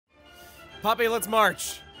Poppy, let's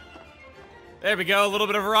march. There we go, a little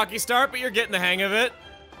bit of a rocky start, but you're getting the hang of it.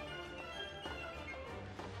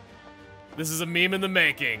 This is a meme in the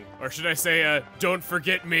making. Or should I say a don't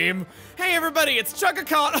forget meme? Hey everybody, it's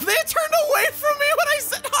Chugacon. They turned away from me when I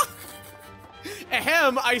said,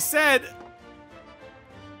 ahem, I said.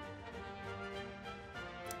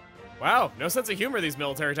 Wow, no sense of humor, these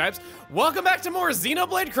military types. Welcome back to more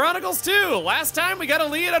Xenoblade Chronicles 2. Last time we got a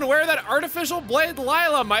lead on where that artificial blade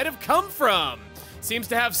Lila might have come from. Seems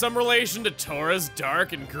to have some relation to Tora's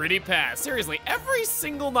dark and gritty past. Seriously, every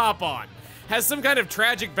single Nopon has some kind of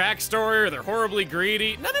tragic backstory or they're horribly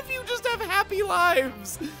greedy. None of you just have happy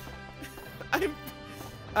lives.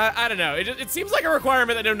 I don't know. It seems like a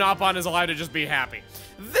requirement that no Nopon is allowed to just be happy.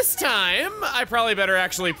 This time, I probably better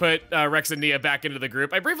actually put Rex and Nia back into the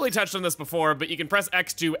group. I briefly touched on this before, but you can press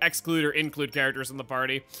X to exclude or include characters in the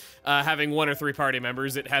party. Having 1 or 3 party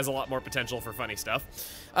members, it has a lot more potential for funny stuff.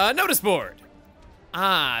 Notice board.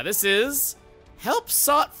 This is help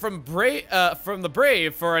sought from the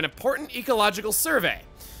brave for an important ecological survey.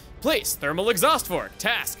 Place thermal exhaust fork.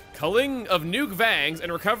 Task culling of nuke vangs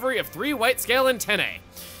and recovery of 3 white scale antennae.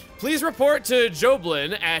 Please report to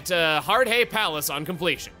Joblin at Hardhay Palace on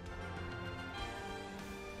completion.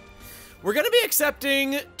 We're gonna be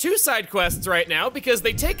accepting 2 side quests right now because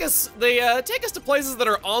they take us to places that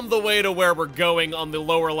are on the way to where we're going on the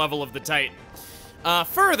lower level of the Titan.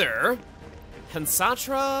 Further,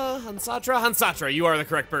 Hansatra, you are the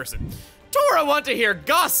correct person. Tora want to hear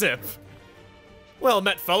gossip. Well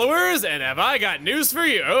met, followers, and have I got news for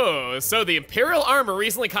you. Oh, so the Imperial Armor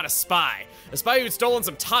recently caught a spy who'd stolen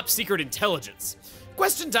some top secret intelligence.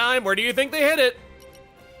 Question time, where do you think they hid it?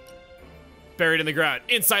 Buried in the ground,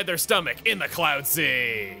 inside their stomach, in the Cloud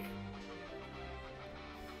Sea.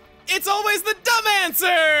 It's always the dumb answer!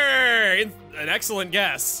 An excellent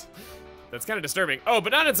guess. That's kind of disturbing. Oh,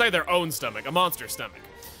 but not inside their own stomach, a monster stomach.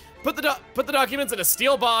 Put the documents in a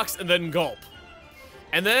steel box and then gulp.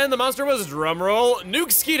 And then the monster was, drumroll,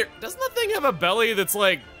 Nuke Skeeter. Doesn't that thing have a belly that's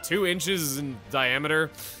like 2 inches in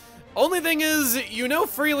diameter? Only thing is, you know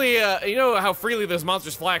how freely those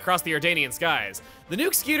monsters fly across the Ardanian skies. The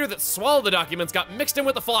Nuke Skeeter that swallowed the documents got mixed in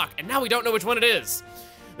with the flock, and now we don't know which one it is.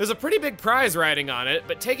 There's a pretty big prize riding on it,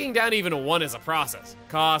 but taking down even one is a process.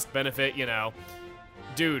 Cost, benefit, you know.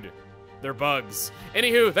 Dude, they're bugs.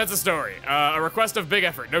 Anywho, that's a story. A request of big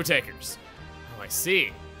effort, no takers. Oh, I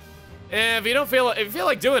see. If you feel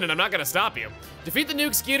like doing it, I'm not gonna stop you. Defeat the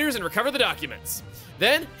Nuke Skeeters and recover the documents.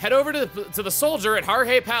 Then, head over to the soldier at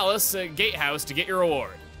Hardhay Palace Gatehouse to get your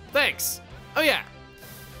reward. Thanks. Oh yeah.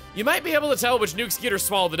 You might be able to tell which Nuke Skeeter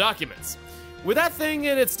swallowed the documents. With that thing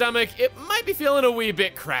in its stomach, it might be feeling a wee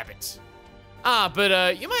bit crabbit.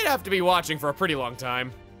 But you might have to be watching for a pretty long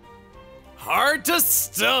time. Hard to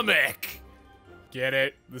stomach. Get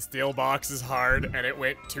it? The steel box is hard and it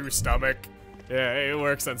went to stomach. Yeah, it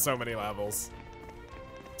works on so many levels.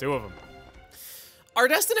 2 of them. Our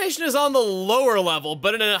destination is on the lower level,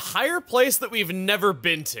 but in a higher place that we've never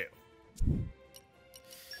been to.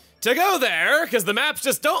 To go there, because the maps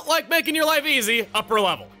just don't like making your life easy, upper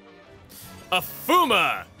level.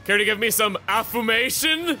 Afuma! Care to give me some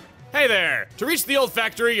affumation? Hey there! To reach the old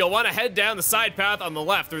factory, you'll want to head down the side path on the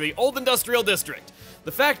left through the old industrial district.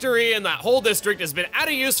 The factory and that whole district has been out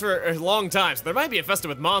of use for a long time, so there might be infested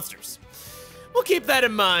with monsters. We'll keep that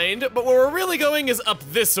in mind, but where we're really going is up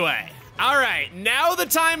this way. All right, now the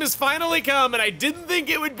time has finally come, and I didn't think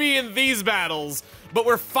it would be in these battles, but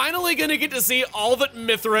we're finally gonna get to see all that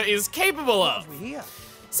Mithra is capable of.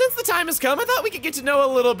 Since the time has come, I thought we could get to know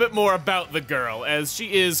a little bit more about the girl, as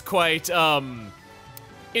she is quite,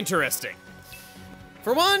 interesting.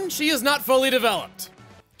 For one, she is not fully developed.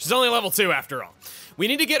 She's only level 2 after all. We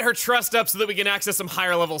need to get her trust up so that we can access some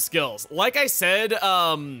higher level skills. Like I said,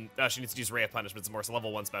 she needs to use Ray of Punishment some more, so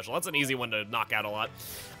level 1 special. That's an easy one to knock out a lot.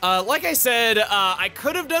 Like I said, I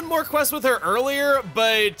could have done more quests with her earlier,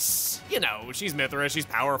 but, you know, she's Mithra, she's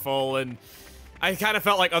powerful, and I kind of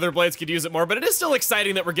felt like other blades could use it more, but it is still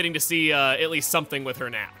exciting that we're getting to see at least something with her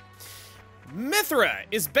now. Mithra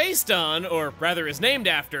is based on, or rather is named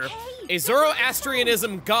after, a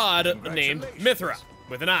Zoroastrianism god named Mithra,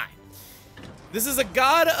 with an I. This is a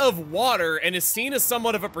god of water and is seen as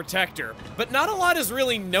somewhat of a protector, but not a lot is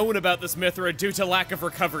really known about this Mithra due to lack of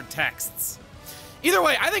recovered texts. Either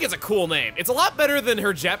way, I think it's a cool name. It's a lot better than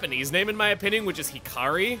her Japanese name in my opinion, which is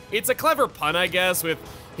Hikari. It's a clever pun, I guess, with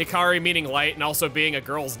Hikari meaning light and also being a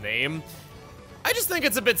girl's name. I just think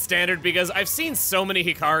it's a bit standard because I've seen so many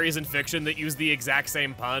Hikaris in fiction that use the exact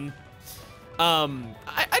same pun.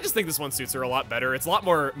 I just think this one suits her a lot better. It's a lot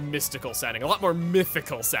more mystical sounding, a lot more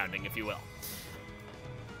mythical sounding, if you will.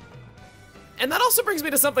 And that also brings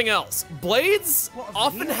me to something else. Blades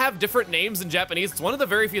often have different names in Japanese. It's one of the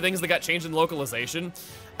very few things that got changed in localization.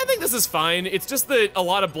 I think this is fine. It's just that a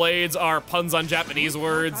lot of blades are puns on Japanese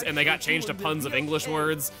words, and they got changed to puns of English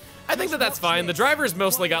words. I think that that's fine. The drivers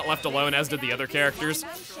mostly got left alone, as did the other characters.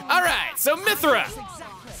 All right, so Mythra.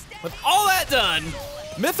 With all that done,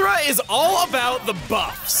 Mythra is all about the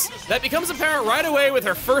buffs. That becomes apparent right away with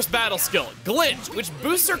her first battle skill, Glitch, which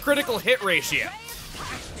boosts her critical hit ratio.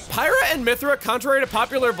 Pyra and Mythra, contrary to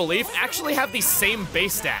popular belief, actually have the same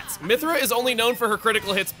base stats. Mythra is only known for her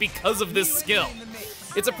critical hits because of this skill.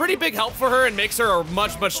 It's a pretty big help for her and makes her a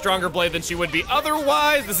much, much stronger blade than she would be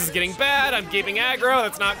otherwise. This is getting bad. I'm keeping aggro.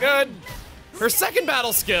 That's not good. Her second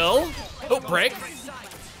battle skill... Oh, break.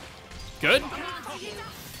 Good.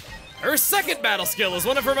 Her second battle skill is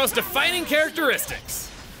one of her most defining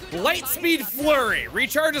characteristics. Lightspeed Flurry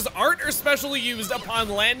recharges art or special used upon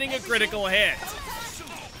landing a critical hit.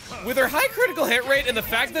 With her high critical hit rate and the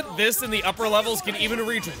fact that this in the upper levels can even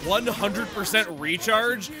reach 100%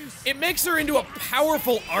 recharge, it makes her into a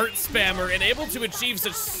powerful art spammer and able to achieve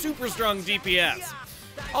such super strong DPS.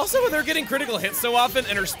 Also, with her getting critical hits so often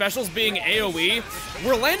and her specials being AoE,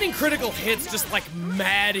 we're landing critical hits just like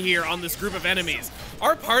mad here on this group of enemies.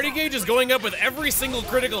 Our party gauge is going up with every single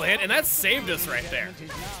critical hit, and that saved us right there.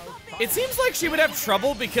 It seems like she would have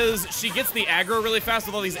trouble because she gets the aggro really fast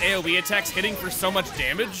with all these AoE attacks hitting for so much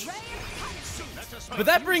damage. But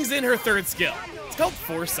that brings in her third skill. It's called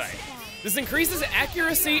Foresight. This increases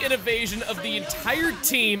accuracy and evasion of the entire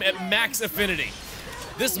team at max affinity.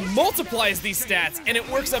 This multiplies these stats, and it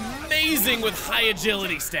works amazing with high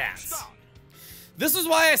agility stats. This is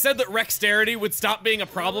why I said that Rexterity would stop being a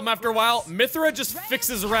problem after a while. Mythra just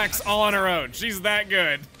fixes Rex all on her own. She's that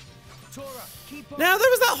good. Now, there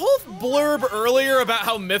was that whole blurb earlier about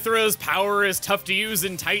how Mythra's power is tough to use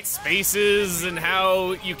in tight spaces and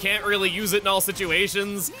how you can't really use it in all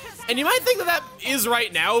situations. And you might think that that is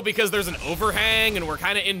right now because there's an overhang and we're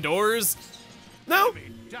kind of indoors. No,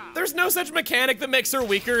 there's no such mechanic that makes her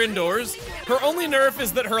weaker indoors. Her only nerf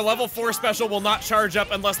is that her level 4 special will not charge up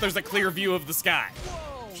unless there's a clear view of the sky.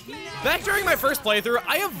 Back during my first playthrough,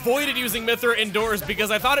 I avoided using Mythra indoors because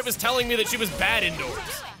I thought it was telling me that she was bad indoors.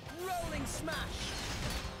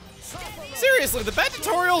 Seriously, the bad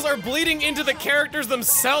tutorials are bleeding into the characters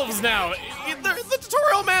themselves now. The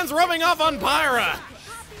tutorial man's rubbing off on Pyra.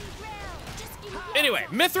 Anyway,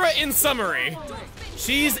 Mythra in summary.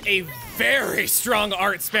 She's a very strong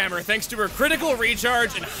art spammer thanks to her critical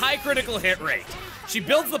recharge and high critical hit rate. She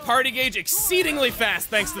builds the party gauge exceedingly fast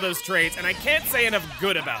thanks to those traits, and I can't say enough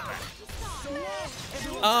good about that.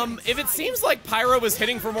 If it seems like Pyra was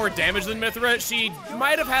hitting for more damage than Mythra, she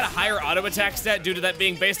might have had a higher auto attack stat due to that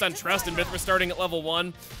being based on trust and Mythra starting at level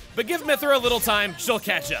 1. But give Mythra a little time, she'll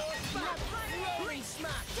catch up.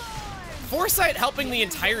 Foresight helping the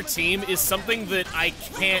entire team is something that I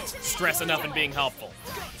can't stress enough in being helpful.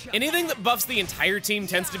 Anything that buffs the entire team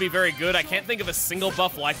tends to be very good. I can't think of a single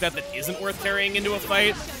buff like that that isn't worth carrying into a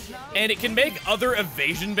fight. And it can make other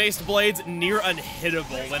evasion-based blades near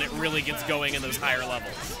unhittable when it really gets going in those higher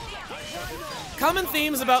levels. Common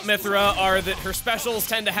themes about Mythra are that her specials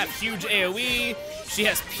tend to have huge AoE, she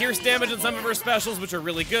has pierce damage in some of her specials, which are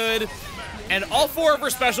really good, and all 4 of her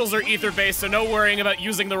specials are ether-based, so no worrying about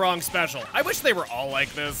using the wrong special. I wish they were all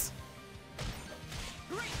like this.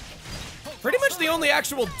 Pretty much the only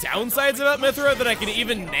actual downsides about Mythra that I can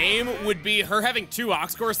even name would be her having 2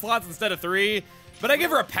 Ox Core slots instead of 3, but I give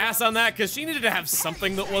her a pass on that because she needed to have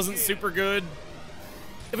something that wasn't super good.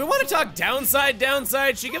 If we want to talk downside,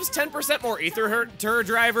 she gives 10% more ether to her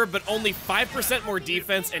driver, but only 5% more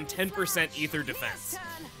defense and 10% ether defense.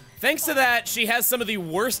 Thanks to that, she has some of the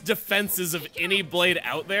worst defenses of any blade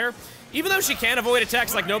out there. Even though she can avoid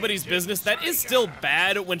attacks like nobody's business, that is still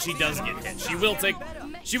bad when she does get hit.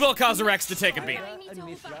 She will cause a Rex to take a beat.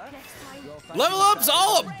 Level ups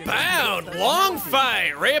all abound. Long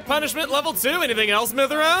fight. Ray of Punishment level 2. Anything else,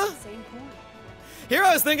 Mythra? Here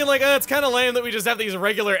I was thinking like, it's kind of lame that we just have these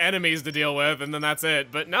regular enemies to deal with and then that's it.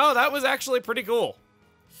 But no, that was actually pretty cool.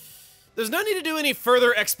 There's no need to do any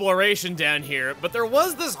further exploration down here, but there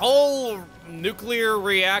was this whole nuclear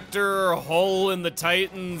reactor hole in the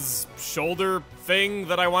Titan's shoulder thing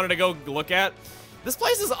that I wanted to go look at. This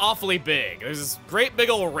place is awfully big. There's this great big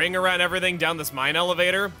old ring around everything down this mine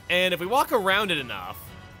elevator, and if we walk around it enough...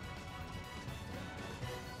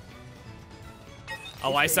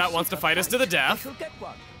 Lysat wants to fight us to the death.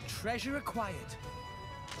 Treasure acquired.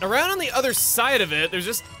 Around on the other side of it, there's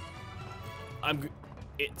just...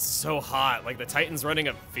 It's so hot. Like, the Titan's running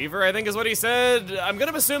a fever, I think is what he said. I'm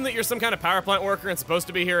gonna assume that you're some kind of power plant worker and supposed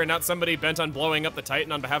to be here and not somebody bent on blowing up the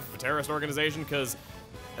Titan on behalf of a terrorist organization, because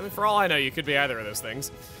I mean, for all I know, you could be either of those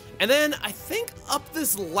things. And then I think up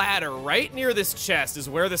this ladder, right near this chest, is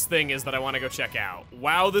where this thing is that I want to go check out.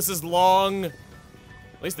 Wow, this is long. At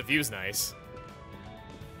least the view's nice.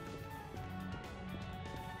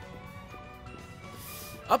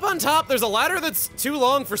 Up on top, there's a ladder that's too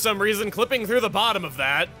long for some reason, clipping through the bottom of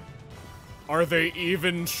that. Are they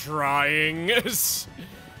even trying?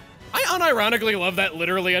 I unironically love that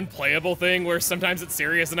literally unplayable thing where sometimes it's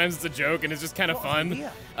serious, sometimes it's a joke, and it's just kind of fun.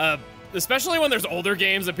 Especially when there's older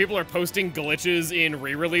games and people are posting glitches in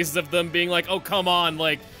re-releases of them, being like, oh, come on,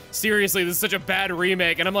 like, seriously, this is such a bad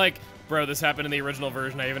remake. And I'm like, bro, this happened in the original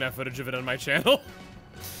version. I even have footage of it on my channel.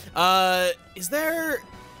 Is there...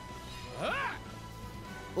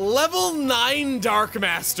 Level 9 Dark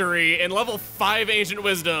Mastery and level 5 Ancient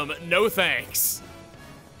Wisdom, no thanks.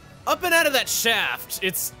 Up and out of that shaft,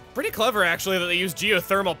 it's pretty clever, actually, that they use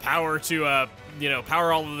geothermal power to, you know,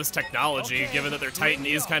 power all of this technology, given that their Titan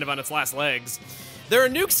is kind of on its last legs. There are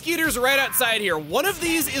nuke skeeters right outside here. One of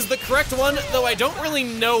these is the correct one, though I don't really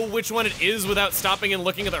know which one it is without stopping and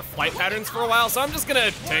looking at their flight patterns for a while, so I'm just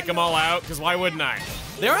gonna take them all out, because why wouldn't I?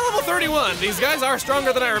 They are level 31. These guys are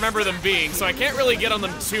stronger than I remember them being, so I can't really get on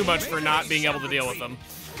them too much for not being able to deal with them.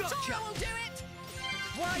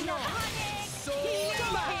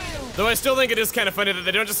 Though I still think it is kind of funny that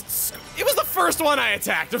they don't just... It was the first one I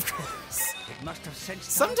attacked, of course.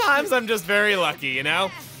 Sometimes I'm just very lucky, you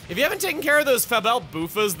know? If you haven't taken care of those Fabel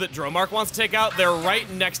Boofas that Dromark wants to take out, they're right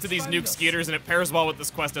next to these nuke skeeters, and it pairs well with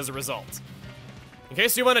this quest as a result. In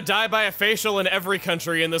case you want to die by a facial in every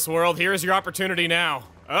country in this world, here's your opportunity now.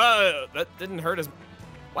 That didn't hurt as...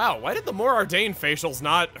 Wow, why did the more Ardain facials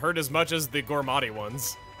not hurt as much as the Gormati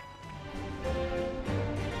ones?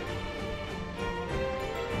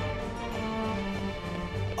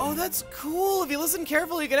 Oh, that's cool. If you listen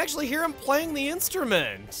carefully, you can actually hear him playing the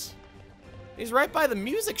instrument. He's right by the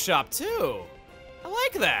music shop, too. I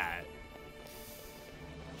like that.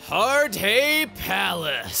 Hard Hay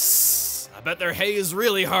Palace. I bet their hay is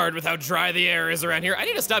really hard with how dry the air is around here. I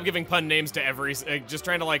need to stop giving pun names to every, just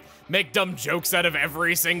trying to like make dumb jokes out of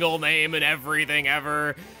every single name and everything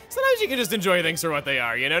ever. Sometimes you can just enjoy things for what they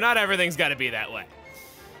are, you know? Not everything's gotta be that way.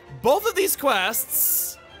 Both of these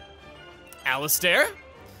quests, Alistair.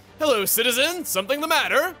 Hello, citizen, something the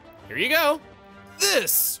matter? Here you go.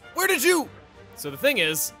 This, where did you? So the thing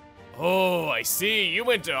is, oh, I see, you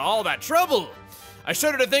went to all that trouble. I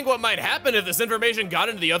shudder to think what might happen if this information got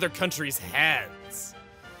into the other country's hands.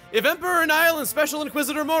 If Emperor Nile and Special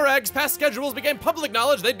Inquisitor Morag's past schedules became public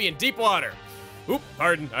knowledge, they'd be in deep water. Oop,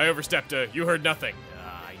 pardon, I overstepped. You heard nothing.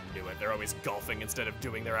 I knew it. They're always golfing instead of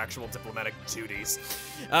doing their actual diplomatic duties.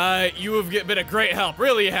 You have been a great help.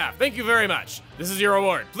 Really you have. Thank you very much. This is your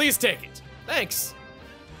reward. Please take it. Thanks.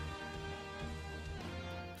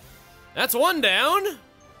 That's one down.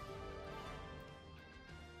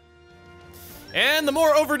 And the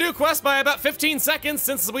more overdue quest by about 15 seconds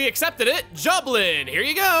since we accepted it, Joblin, here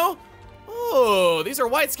you go. Oh, these are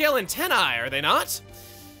wide-scale antennae, are they not?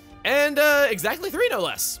 And exactly 3, no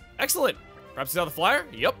less. Excellent. Perhaps you saw the flyer?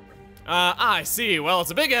 Yep. I see. Well,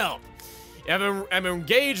 it's a big help. I'm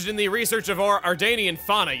engaged in the research of our Ardanian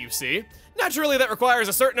fauna, you see. Naturally, that requires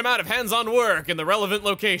a certain amount of hands-on work in the relevant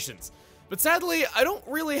locations. But sadly, I don't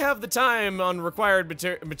really have the time on required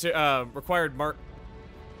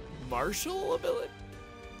martial ability?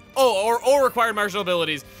 Oh, or required martial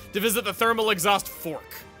abilities to visit the thermal exhaust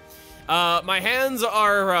fork. My hands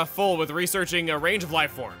are full with researching a range of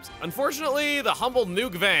life forms. Unfortunately, the humble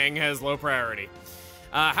Nuke Vang has low priority.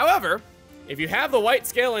 However, if you have the white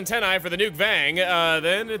scale antennae for the Nuke Vang,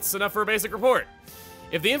 then it's enough for a basic report.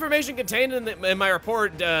 If the information contained in my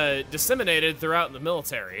report disseminated throughout the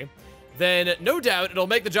military, then no doubt it'll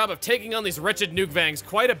make the job of taking on these wretched Nuke Vangs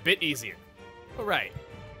quite a bit easier. All right.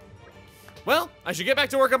 Well, I should get back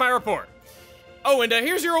to work on my report. Oh, and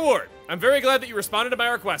here's your reward. I'm very glad that you responded to my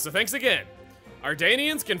request, so thanks again.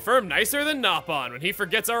 Ardanians confirm nicer than Nopon. When he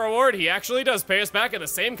forgets our reward, he actually does pay us back in the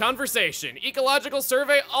same conversation. Ecological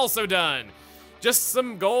survey also done. Just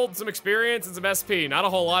some gold, some experience, and some SP. Not a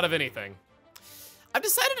whole lot of anything. I've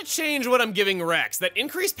decided to change what I'm giving Rex. That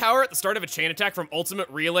increased power at the start of a chain attack from Ultimate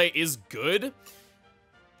Relay is good.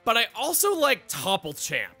 But I also like Topple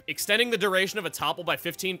Champ, extending the duration of a topple by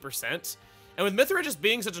 15%. And with Mithra just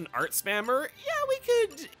being such an art spammer, yeah, we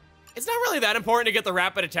could... It's not really that important to get the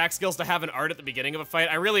rapid attack skills to have an art at the beginning of a fight.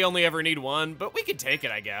 I really only ever need one, but we could take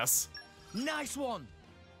it, I guess. Nice one.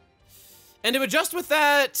 And to adjust with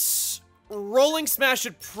that, Rolling Smash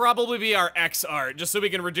should probably be our X art, just so we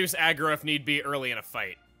can reduce aggro if need be early in a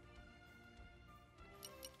fight.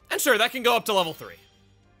 And sure, that can go up to level 3.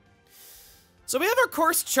 So we have our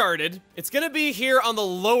course charted. It's gonna be here on the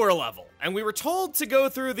lower level, and we were told to go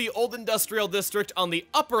through the old industrial district on the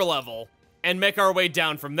upper level and make our way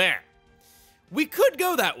down from there. We could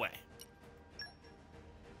go that way.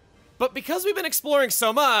 But because we've been exploring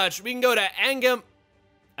so much, we can go to Anangam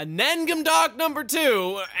Dock number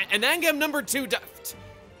 2, Anangam number 2 Dock.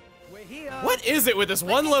 What is it with this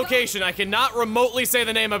one location I cannot remotely say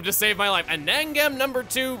the name of to save my life? Anangam number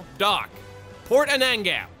 2 Dock. Port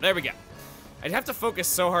Anangam. There we go. I'd have to focus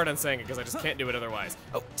so hard on saying it because I just can't do it otherwise.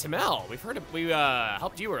 Oh, Timel, we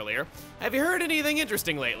helped you earlier. Have you heard anything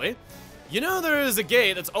interesting lately? You know there's a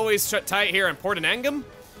gate that's always shut tight here in Port Anangam?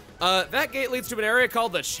 That gate leads to an area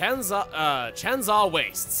called the Chanza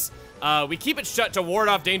Wastes. We keep it shut to ward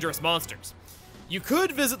off dangerous monsters. You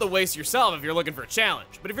could visit the waste yourself if you're looking for a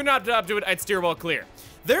challenge, but if you're not up to it, I'd steer well clear.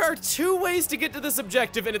 There are 2 ways to get to this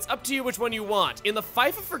objective, and it's up to you which one you want. In the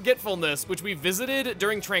Fife of Forgetfulness, which we visited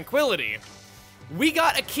during Tranquility, we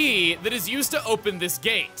got a key that is used to open this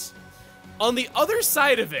gate. On the other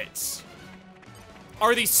side of it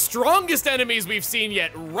are the strongest enemies we've seen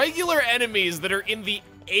yet, regular enemies that are in the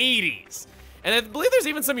 80s. And I believe there's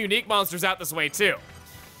even some unique monsters out this way too.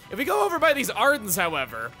 If we go over by these Ardens,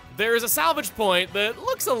 however, there's a salvage point that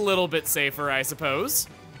looks a little bit safer, I suppose.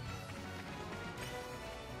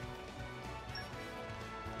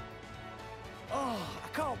 Oh, I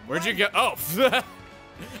can't Where'd you wait. go? Oh,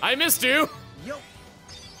 I missed you. Yo.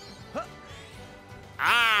 Huh. Ah!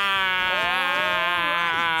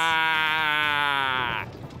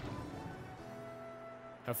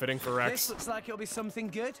 How fitting for Rex. This looks like it'll be something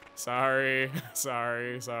good. Sorry.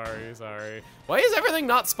 Why is everything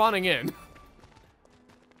not spawning in?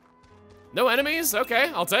 No enemies?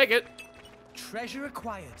 Okay, I'll take it. Treasure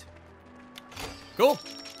acquired. Cool.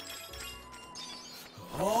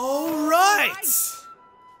 All right.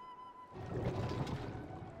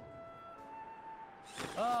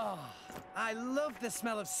 Oh, I love the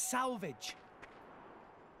smell of salvage.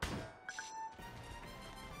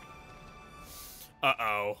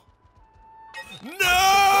 Uh-oh. No!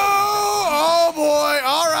 Oh boy,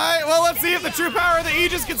 all right. Well, let's see if the true power of the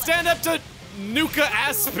Aegis can stand up to Nuka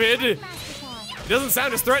Aspid. It doesn't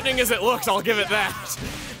sound as threatening as it looks, I'll give it that.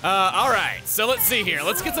 All right, so let's see here.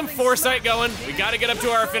 Let's get some foresight going. We gotta get up to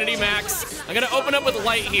our affinity max. I'm gonna open up with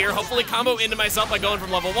light here, hopefully combo into myself by going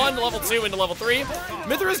from level 1 to level 2 into level 3.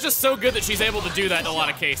 Mithra's just so good that she's able to do that in a lot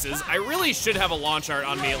of cases. I really should have a launch art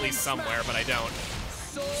on me at least somewhere, but I don't.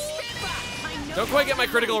 Don't quite get my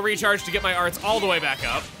critical recharge to get my arts all the way back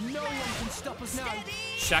up. No one can stop us now.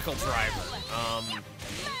 Shackle Driver.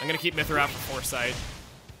 I'm gonna keep Mithra out for foresight.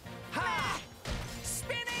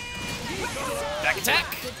 Back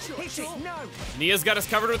attack! Hit it, no. Nia's got us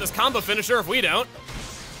covered with this combo finisher if we don't.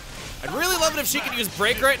 I'd really love it if she could use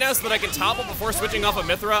Break right now so that I can topple before switching off of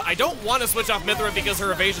Mithra. I don't want to switch off Mithra because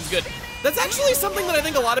her evasion's good. That's actually something that I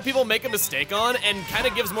think a lot of people make a mistake on and kind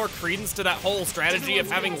of gives more credence to that whole strategy of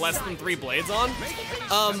having less than 3 blades on.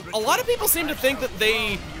 A lot of people seem to think that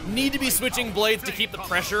they need to be switching blades to keep the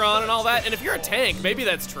pressure on and all that, and if you're a tank, maybe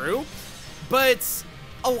that's true. But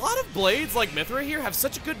a lot of blades like Mithra here have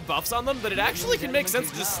such good buffs on them that it actually can make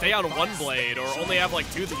sense to just stay on 1 blade or only have like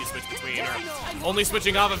 2 that you switch between or only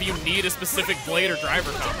switching off if you need a specific blade or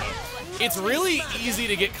driver combo. It's really easy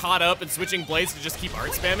to get caught up in switching blades to just keep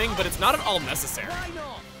art spamming, but it's not at all necessary.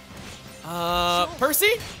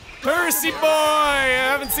 Percy? Percy boy! I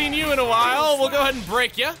haven't seen you in a while. We'll go ahead and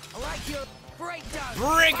break you. Break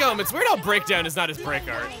him! It's weird how breakdown is not his break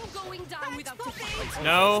art.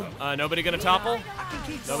 No, nobody gonna topple?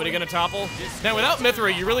 Nobody gonna topple? Now, without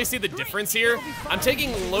Mithra, you really see the difference here. I'm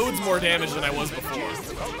taking loads more damage than I was before.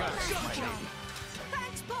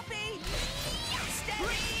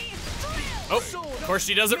 Oh, of course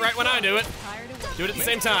she does it right when I do it. Do it at the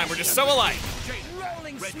same time. We're just so alike.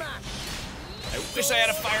 I wish I had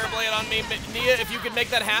a fire blade on me. Nia, if you could make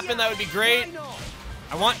that happen, that would be great.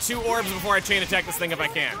 I want 2 orbs before I chain attack this thing if I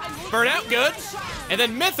can. Burn out, good. And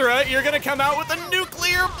then Mithra, you're gonna come out with a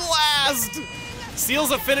nuclear blast.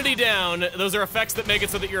 Seals affinity down. Those are effects that make it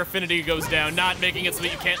so that your affinity goes down, not making it so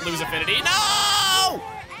that you can't lose affinity. No!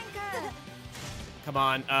 Come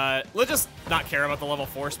on, let's just not care about the level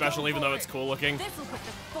 4 special, even though it's cool looking.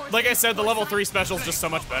 Like I said, the level 3 special is just so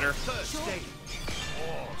much better.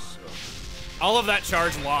 All of that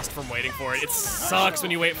charge lost from waiting for it. It sucks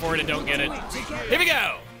when you wait for it and don't get it. Here we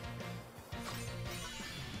go!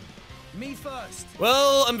 Me first.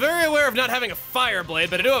 Well, I'm very aware of not having a fire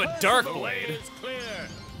blade, but I do have a dark blade.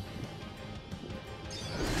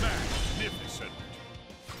 Magnificent.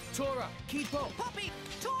 Tora, keep up. Poppy,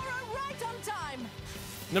 Tora, right on time.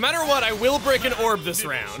 No matter what, I will break an orb this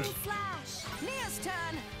round. Flash. Nia's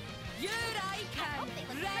turn. Yurei.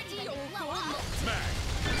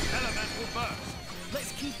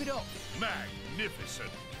 keep it up. Magnificent.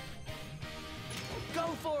 Go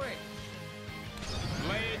for it.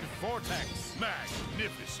 Blade Vortex.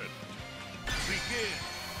 Magnificent. Begin.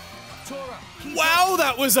 Tora, keep Wow,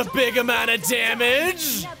 that was a big amount of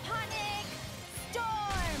damage. Panic! Storm!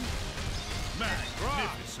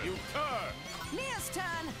 Magnificent. You turn. Mia's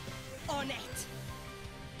turn! On it!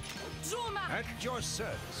 Zuma! At your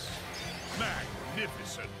service.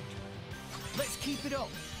 Magnificent. Let's keep it up.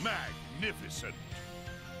 Magnificent.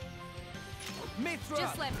 Mithra.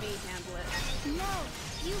 Just let me handle it.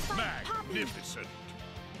 No! You fight Poppy! Magnificent.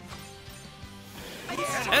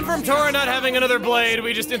 And from Tora not having another blade,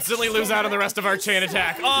 we just instantly lose out on the rest of our chain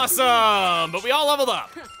attack. Awesome! But we all leveled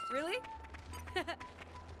up. Really?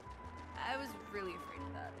 I was really afraid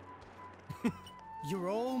of that. You're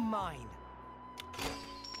all mine.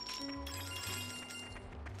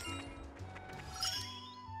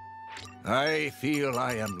 I feel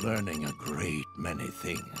I am learning a great many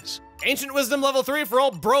things. Ancient Wisdom level 3 for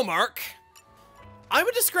old Bromark. I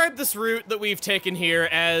would describe this route that we've taken here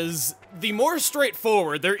as the more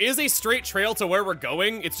straightforward. There is a straight trail to where we're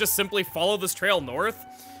going. It's just simply follow this trail north.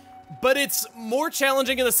 But it's more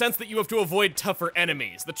challenging in the sense that you have to avoid tougher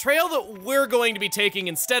enemies. The trail that we're going to be taking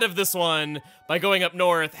instead of this one by going up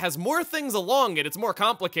north has more things along it. It's more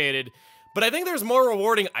complicated. But I think there's more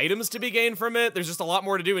rewarding items to be gained from it. There's just a lot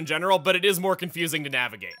more to do in general, but it is more confusing to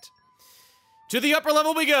navigate. To the upper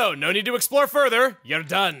level we go. No need to explore further. You're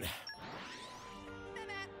done.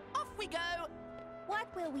 Off we go! What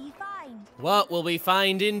will we find? What will we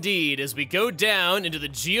find indeed as we go down into the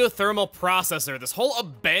geothermal processor, this whole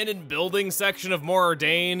abandoned building section of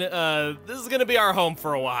Morordain. This is gonna be our home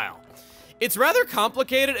for a while. It's rather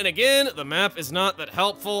complicated, and again, the map is not that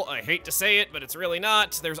helpful. I hate to say it, but it's really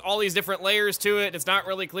not. There's all these different layers to it. It's not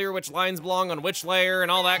really clear which lines belong on which layer and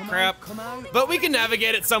all that crap. Come out. But we can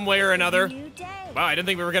navigate it some way or another. New day. Wow, I didn't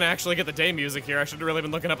think we were gonna actually get the day music here. I should have really been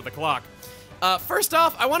looking up at the clock. First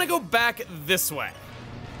off, I wanna go back this way.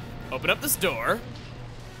 Open up this door.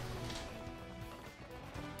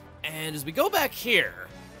 And as we go back here,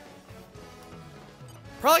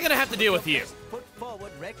 probably gonna have to deal with you. Foot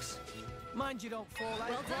forward, Rex. Mind you don't fall out.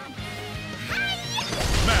 Well done.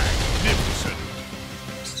 Magnificent.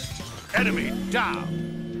 Enemy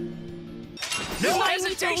down. No Why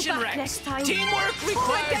hesitation, we go back Rex. next time? Teamwork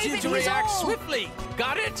requires you David, to he's react all. swiftly.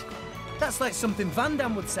 Got it? That's like something Van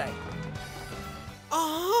Damme would say.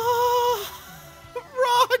 Oh,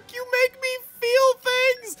 Rock, you make me feel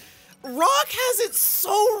things. Rock has it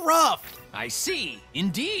so rough. I see.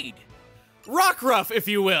 Indeed. Rock rough, if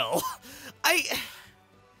you will.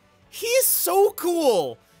 He is so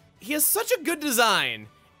cool. He has such a good design.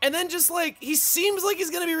 And then just like, he seems like he's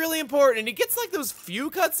gonna be really important. And he gets like those few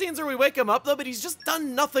cutscenes where we wake him up though, but he's just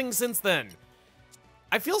done nothing since then.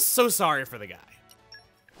 I feel so sorry for the guy.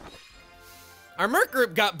 Our Merc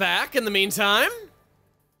group got back in the meantime.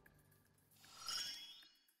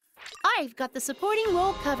 I've got the supporting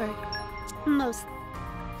role covered. Most.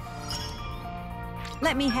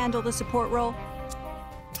 Let me handle the support role.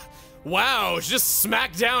 Wow, she just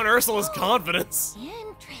smacked down Ursula's confidence.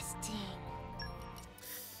 Interesting.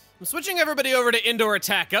 I'm switching everybody over to indoor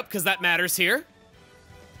attack up because that matters here.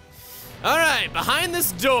 All right, behind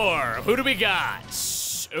this door, who do we got?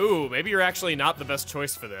 Ooh, maybe you're actually not the best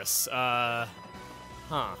choice for this.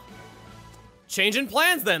 Changing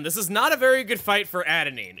plans then. This is not a very good fight for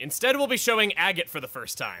Adenine. Instead, we'll be showing Agate for the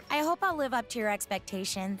first time. I hope I'll live up to your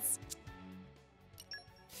expectations.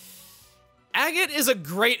 Agate is a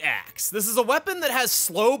great axe. This is a weapon that has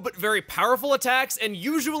slow but very powerful attacks and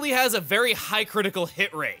usually has a very high critical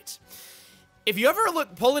hit rate. If you ever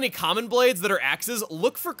pull any common blades that are axes,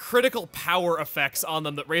 look for critical power effects on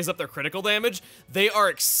them that raise up their critical damage. They are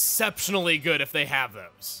exceptionally good if they have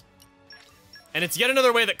those. And it's yet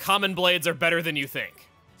another way that common blades are better than you think.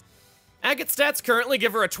 Agate's stats currently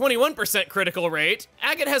give her a 21% critical rate.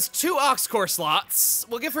 Agate has 2 Ox Core slots.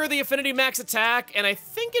 We'll give her the Affinity Max Attack, and I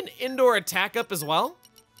think an Indoor Attack up as well.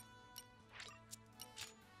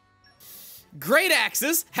 Great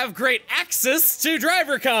axes have great access to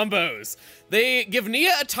driver combos. They give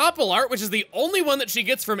Nia a topple art, which is the only one that she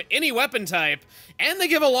gets from any weapon type, and they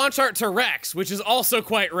give a launch art to Rex, which is also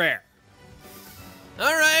quite rare.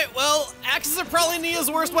 Alright, well, axes are probably Nia's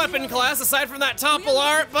worst weapon class, aside from that topple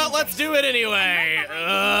art, but let's do it anyway.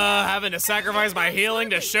 Having to sacrifice my healing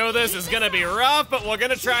to show this is gonna be rough, but we're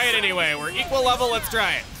gonna try it anyway. We're equal level, let's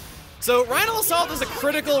try it. So, Rhino Assault is a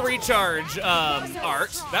critical recharge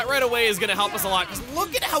art. That right away is gonna help us a lot, because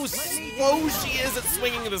look at how slow she is at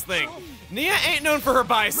swinging this thing. Nia ain't known for her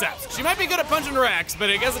biceps. She might be good at punching Rex, but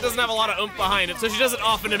I guess it doesn't have a lot of oomph behind it, so she does it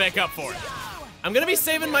often to make up for it. I'm gonna be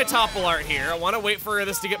saving my topple art here. I wanna wait for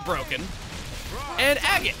this to get broken. And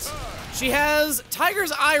Agate. She has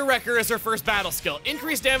Tiger's Eye Wrecker as her first battle skill.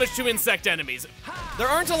 Increased damage to insect enemies. There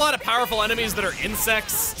aren't a lot of powerful enemies that are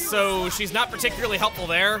insects, so she's not particularly helpful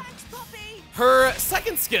there. Her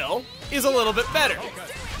second skill is a little bit better.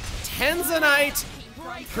 Tanzanite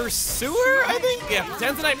Pursuer, I think? Yeah,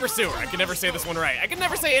 Tanzanite Pursuer. I can never say this one right. I can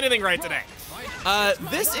never say anything right today.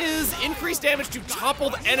 This is increased damage to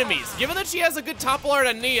toppled enemies. Given that she has a good topple art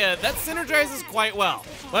on Nia, that synergizes quite well.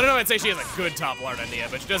 Well, I don't know I'd say she has a good topple art on Nia,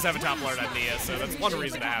 but she does have a topple art on Nia, so that's one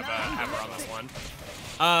reason to have her on this one.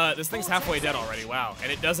 This thing's halfway dead already, wow.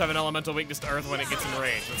 And it does have an elemental weakness to earth when it gets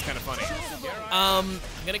enraged. That's kind of funny. I'm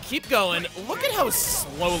gonna keep going. Look at how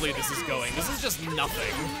slowly this is going. This is just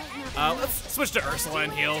nothing. Let's switch to Ursula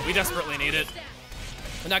and heal. We desperately need it.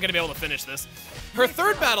 I'm not gonna be able to finish this. Her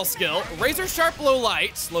third battle skill, Razor Sharp Low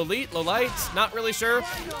Light, not really sure,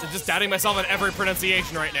 just doubting myself on every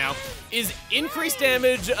pronunciation right now, is increased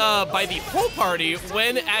damage by the whole party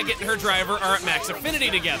when Agate and her driver are at max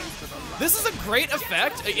affinity together. This is a great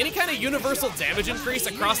effect. Any kind of universal damage increase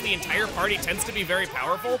across the entire party tends to be very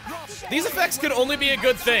powerful. These effects can only be a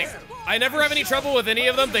good thing. I never have any trouble with any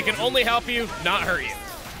of them. They can only help you, not hurt you.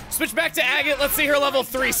 Switch back to Agate, let's see her level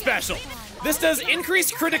 3 special. This does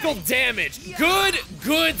increased critical damage.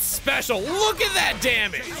 Good special. Look at that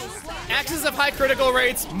damage. Axes of high critical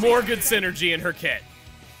rates, more good synergy in her kit.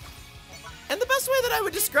 And the best way that I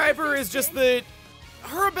would describe her is just that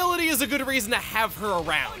her ability is a good reason to have her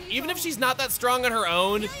around. Even if she's not that strong on her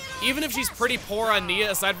own, even if she's pretty poor on Nia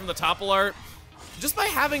aside from the topple art, just by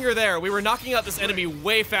having her there, we were knocking out this enemy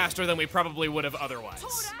way faster than we probably would have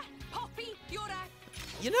otherwise.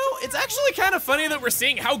 You know, it's actually kind of funny that we're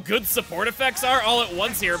seeing how good support effects are all at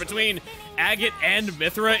once here between Agate and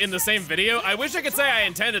Mithra in the same video. I wish I could say I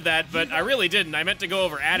intended that, but I really didn't. I meant to go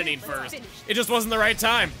over Adenine first. It just wasn't the right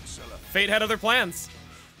time. Fate had other plans.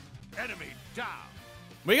 Enemy down.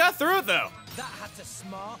 We got through it though. That had to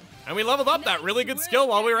smart. And we leveled up that really good skill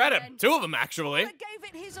while we were at it. 2 of them actually. I gave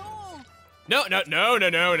it his all. No.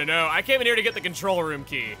 I came in here to get the control room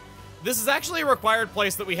key. This is actually a required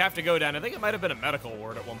place that we have to go down. I think it might have been a medical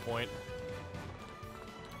ward at one point.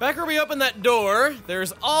 Back where we opened that door,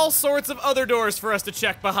 there's all sorts of other doors for us to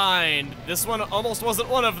check behind. This one almost wasn't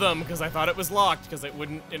one of them because I thought it was locked because it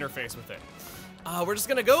wouldn't interface with it. We're just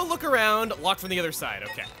gonna go look around, locked from the other side,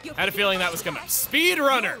 okay. Had a feeling that was coming.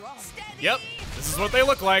 Speedrunner! Yep, this is what they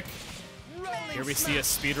look like. Here we see a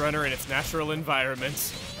speedrunner in its natural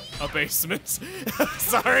environment. A basement.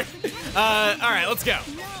 Sorry. Alright, let's go.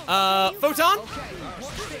 Photon?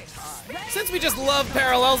 Since we just love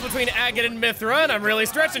parallels between Agate and Mithra, and I'm really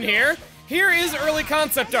stretching here, here is early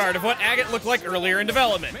concept art of what Agate looked like earlier in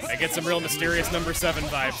development. I get some real mysterious number 7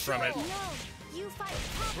 vibes from it.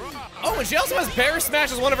 Oh, and she also has Bear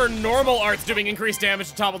Smash as one of her normal arts doing increased damage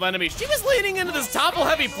to toppled enemies. She was leaning into this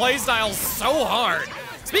topple-heavy playstyle so hard.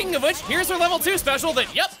 Speaking of which, here's her level 2 special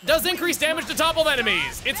that, yep, does increase damage to toppled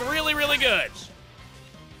enemies. It's really, really good.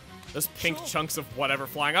 Those pink chunks of whatever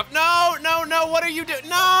flying up. No, what are you doing?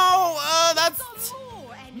 No, that's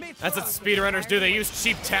what speedrunners do. They use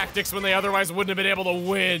cheap tactics when they otherwise wouldn't have been able to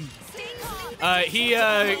win. He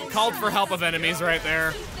called for help of enemies right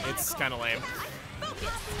there. It's kind of lame.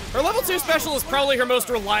 Her level 2 special is probably her most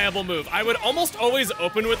reliable move. I would almost always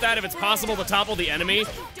open with that if it's possible to topple the enemy,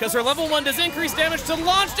 because her level 1 does increase damage to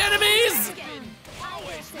launched enemies!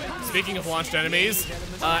 Speaking of launched enemies,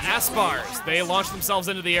 Aspars, they launch themselves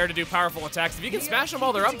into the air to do powerful attacks. If you can smash them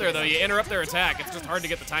while they're up there, though, you interrupt their attack. It's just hard to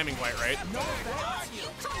get the timing quite right.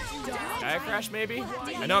 Gaia Crash, maybe?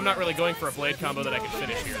 I know I'm not really going for a blade combo that I can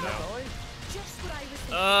finish here, though.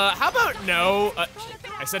 How about no?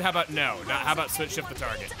 I said how about no, not how about switch shift the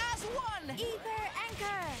target.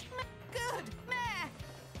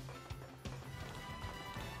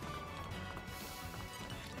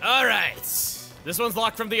 All right, this one's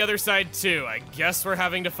locked from the other side too. I guess we're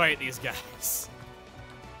having to fight these guys.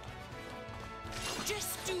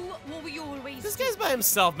 Just do what we always This guy's by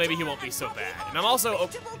himself, maybe he won't be so bad. And I'm also,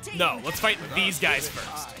 no, let's fight these guys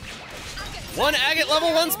first. One Agate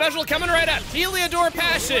level 1 special coming right up. Heliodor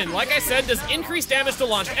Passion, like I said, does increased damage to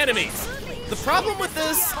launched enemies. The problem with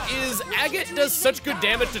this is Agate does such good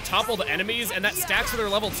damage to toppled enemies, and that stacks with her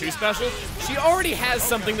level 2 special. She already has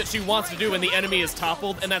something that she wants to do when the enemy is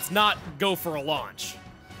toppled, and that's not go for a launch.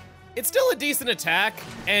 It's still a decent attack,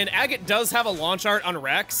 and Agate does have a launch art on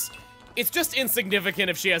Rex. It's just insignificant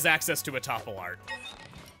if she has access to a topple art.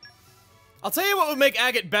 I'll tell you what would make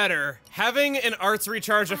Agate better, having an arts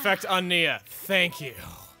recharge effect on Nia. Thank you.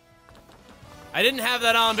 I didn't have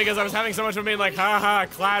that on because I was having so much of being like, haha,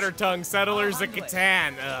 Clattertongue, Settlers of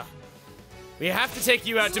Catan. Ugh. We have to take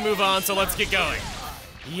you out to move on, so let's get going.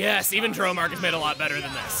 Yes, even Dromark is made a lot better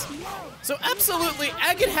than this. So absolutely,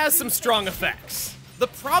 Agate has some strong effects. The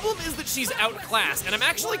problem is that she's outclassed, and I'm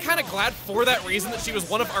actually kind of glad for that reason that she was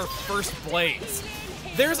one of our first blades.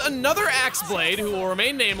 There's another Axe Blade, who will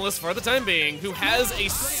remain nameless for the time being, who has a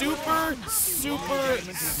super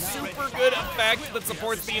good effect that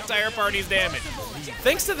supports the entire party's damage.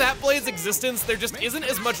 Thanks to that blade's existence, there just isn't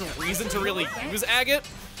as much reason to really use Agate,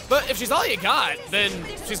 but if she's all you got, then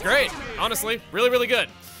she's great. Honestly, really good.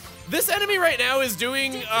 This enemy right now is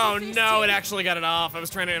doing, oh no, it actually got it off. I was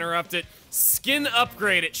trying to interrupt it. Skin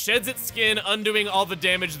upgrade. It sheds its skin, undoing all the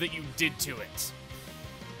damage that you did to it.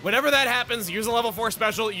 Whenever that happens, use a level 4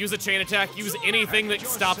 special, use a chain attack, use anything that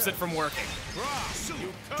stops it from working.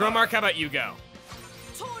 Dromark, how about you go?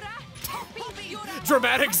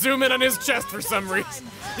 Dramatic zoom in on his chest for some reason.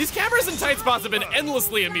 These cameras in tight spots have been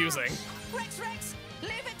endlessly amusing. Rex,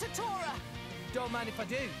 leave it to Tora. Don't mind if I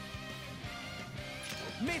do.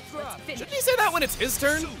 Mithra. Shouldn't he say that when it's his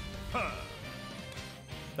turn?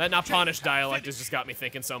 That not punish dialect has just got me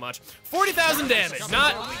thinking so much. 40,000 damage,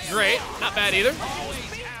 not great, not bad either. If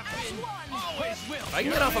I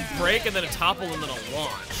can get off a break and then a topple and then a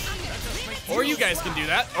launch. Or you guys can do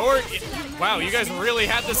that, or, wow, you guys really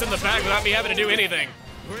had this in the bag without me having to do anything.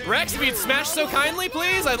 Rex, if you'd smash so kindly,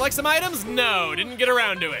 please, I'd like some items. No, didn't get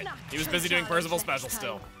around to it. He was busy doing Percival special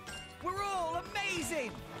still. We're all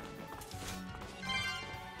amazing.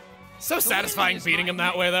 So satisfying beating him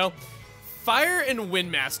that way, though. Fire and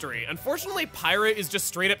Wind Mastery. Unfortunately, Pyra is just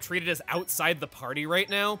straight up treated as outside the party right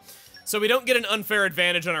now, so we don't get an unfair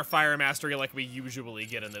advantage on our Fire Mastery like we usually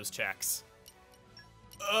get in those checks.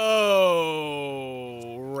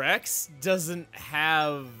 Oh, Rex doesn't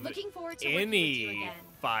have any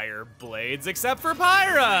fire blades except for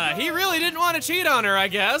Pyra. He really didn't want to cheat on her, I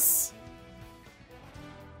guess.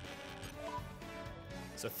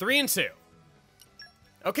 So 3 and 2.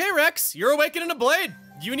 Okay, Rex, you're awakening a blade.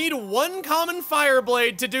 You need one common fire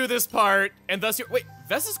blade to do this part, and thus you're— wait,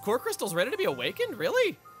 Vess's core crystal's ready to be awakened?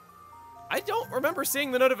 Really? I don't remember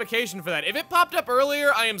seeing the notification for that. If it popped up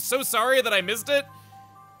earlier, I am so sorry that I missed it,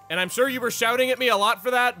 and I'm sure you were shouting at me a lot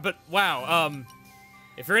for that, but wow,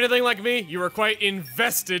 if you're anything like me, you were quite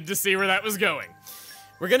invested to see where that was going.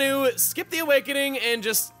 We're gonna skip the awakening and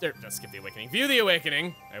just— not skip the awakening, view the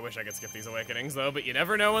awakening. I wish I could skip these awakenings though, but you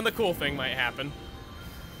never know when the cool thing might happen.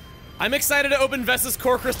 I'm excited to open Vess's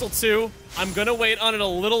Core Crystal 2. I'm gonna wait on it a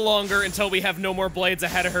little longer until we have no more blades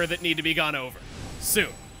ahead of her that need to be gone over. Soon.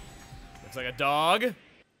 Looks like a dog. If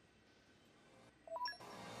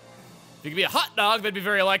you could be a hot dog, that'd be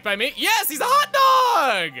very liked by me. Yes, he's a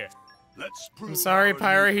hot dog! I'm sorry,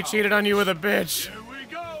 Pyra, he cheated on you with a bitch. Here we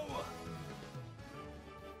go.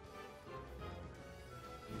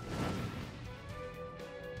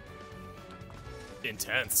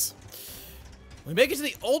 Intense. We make it to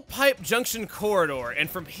the Old Pipe Junction corridor, and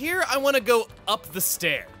from here, I want to go up the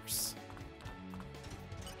stairs.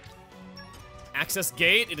 Access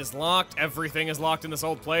gate, it is locked. Everything is locked in this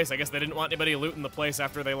old place. I guess they didn't want anybody looting the place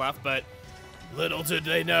after they left, but little did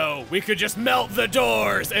they know, we could just melt the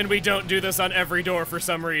doors, and we don't do this on every door for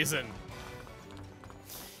some reason.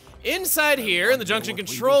 Inside here, in the Junction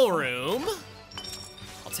control room,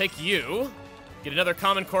 I'll take you, get another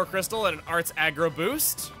common core crystal and an arts aggro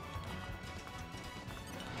boost.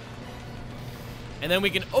 And then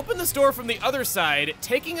we can open this door from the other side,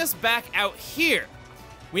 taking us back out here.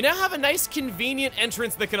 We now have a nice convenient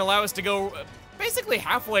entrance that can allow us to go basically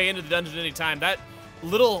halfway into the dungeon at any time. That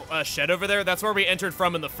little shed over there, that's where we entered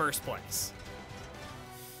from in the first place.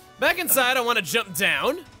 Back inside, I want to jump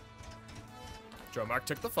down. Dromark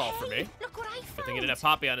took the fall for me. Look what I found. I think he didn't have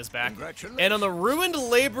Poppy on his back. Congratulations. And on the Ruined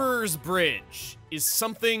Laborer's Bridge is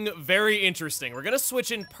something very interesting. We're gonna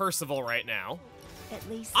switch in Percival right now. At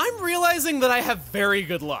least I'm realizing that I have very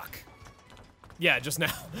good luck. Yeah, just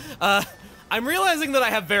now. I'm realizing that I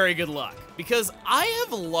have very good luck because I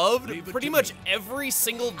have loved pretty much every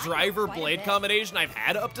single driver blade combination I've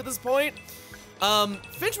had up to this point.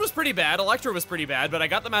 Finch was pretty bad, Electra was pretty bad, but I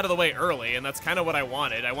got them out of the way early, and that's kind of what I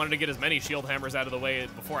wanted. I wanted to get as many shield hammers out of the way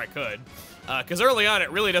before I could. Because early on,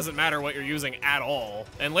 it really doesn't matter what you're using at all,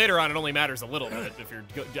 and later on, it only matters a little bit if you're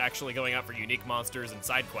actually going out for unique monsters and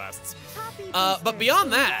side quests. But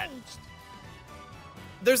beyond that,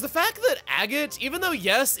 there's the fact that Agate, even though,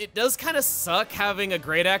 yes, it does kind of suck having a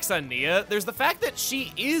Great Axe on Nia, there's the fact that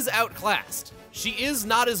she is outclassed. She is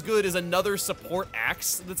not as good as another support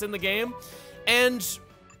axe that's in the game. And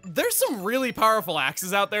there's some really powerful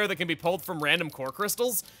axes out there that can be pulled from random core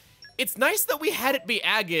crystals. It's nice that we had it be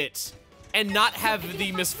Agate and not have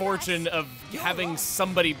the misfortune of having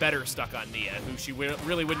somebody better stuck on Nia, who she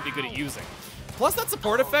really wouldn't be good at using. Plus that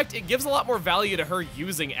support effect, it gives a lot more value to her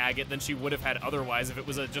using agate than she would have had otherwise if it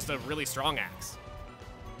was just a really strong axe.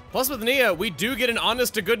 Plus with Nia, we do get an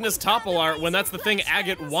honest-to-goodness topple art when that's the thing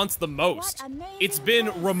agate wants the most. It's been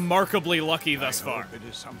remarkably lucky thus far. It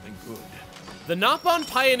is something good. The Nopon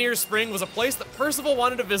Pioneer Spring was a place that Percival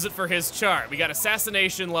wanted to visit for his chart. We got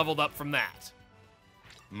Assassination leveled up from that.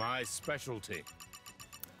 My specialty.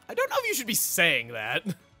 I don't know if you should be saying that.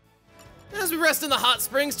 As we rest in the hot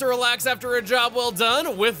springs to relax after a job well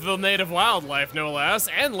done, with the native wildlife no less,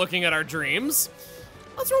 and looking at our dreams,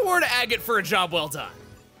 let's reward Agate for a job well done.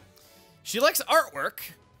 She likes artwork.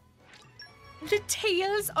 The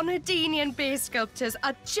tails on Adenian base sculptures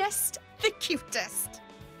are just the cutest.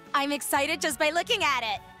 I'm excited just by looking at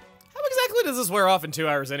it. How exactly does this wear off in 2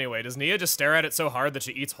 hours anyway? Does Nia just stare at it so hard that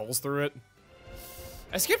she eats holes through it?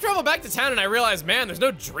 I skipped travel back to town and I realized, man, there's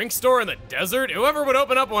no drink store in the desert. Whoever would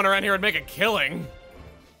open up one around here would make a killing.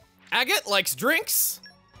 Agate likes drinks.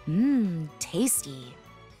 Tasty.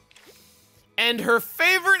 And her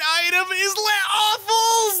favorite item is Le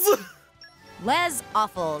Offals! Les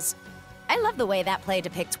Offals. I love the way that play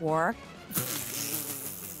depicts war.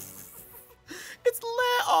 It's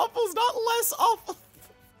Le Offals, not less awful.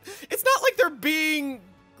 It's not like they're being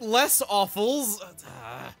less awfuls.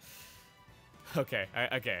 Okay.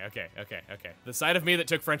 The side of me that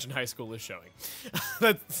took French in high school is showing.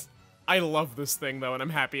 I love this thing though, and I'm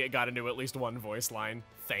happy it got into at least one voice line.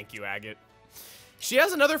 Thank you, Agate. She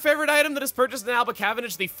has another favorite item that is purchased in Alba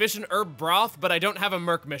Cavendish, the fish and herb broth, but I don't have a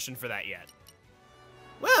Merc mission for that yet.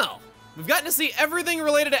 Well, we've gotten to see everything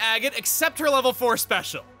related to Agate except her level 4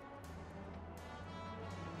 special.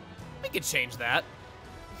 We could change that.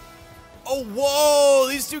 Oh, whoa!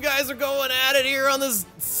 These two guys are going at it here on this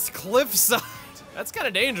cliffside. That's kind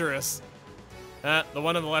of dangerous. The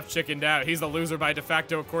one on the left chickened out. He's the loser by de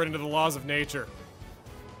facto according to the laws of nature.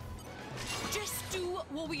 Just do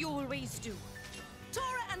what we always do.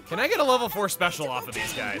 Can I get a level 4 special off of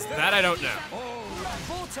these guys? That I don't know.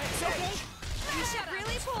 You should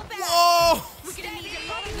really pull back. Whoa! We're gonna need a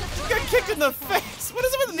lot She of got kicked in the face. What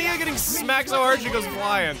is it with Nia getting smacked so hard she goes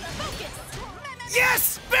flying?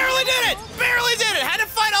 Yes! Barely did it! Barely did it! Had to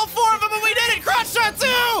fight all 4 of them and we did it! Crotch shot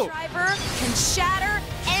too! Driver can shatter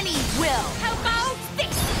any will. How about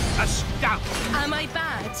this? Astounding. Am I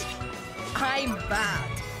bad? I'm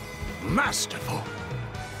bad. Masterful.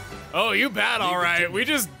 Oh, you bad, all right. We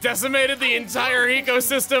just decimated the entire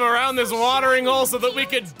ecosystem around this watering hole so that we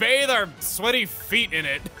could bathe our sweaty feet in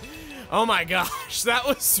it. Oh my gosh, that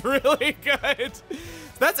was really good.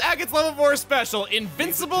 That's Agate's level 4 special,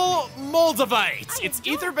 Invincible Moldavite. It's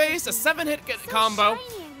ether-based, a 7-hit combo.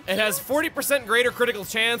 It has 40% greater critical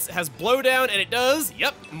chance, it has blowdown, and it does,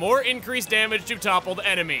 yep, more increased damage to toppled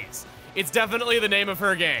enemies. It's definitely the name of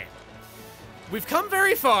her game. We've come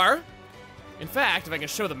very far. In fact, if I can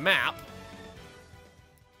show the map,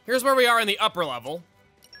 here's where we are in the upper level.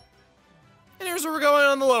 And here's where we're going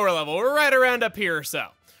on the lower level. We're right around up here or so.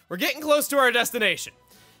 We're getting close to our destination.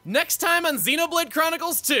 Next time on Xenoblade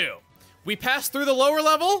Chronicles 2, we pass through the lower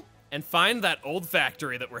level and find that old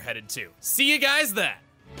factory that we're headed to. See you guys then.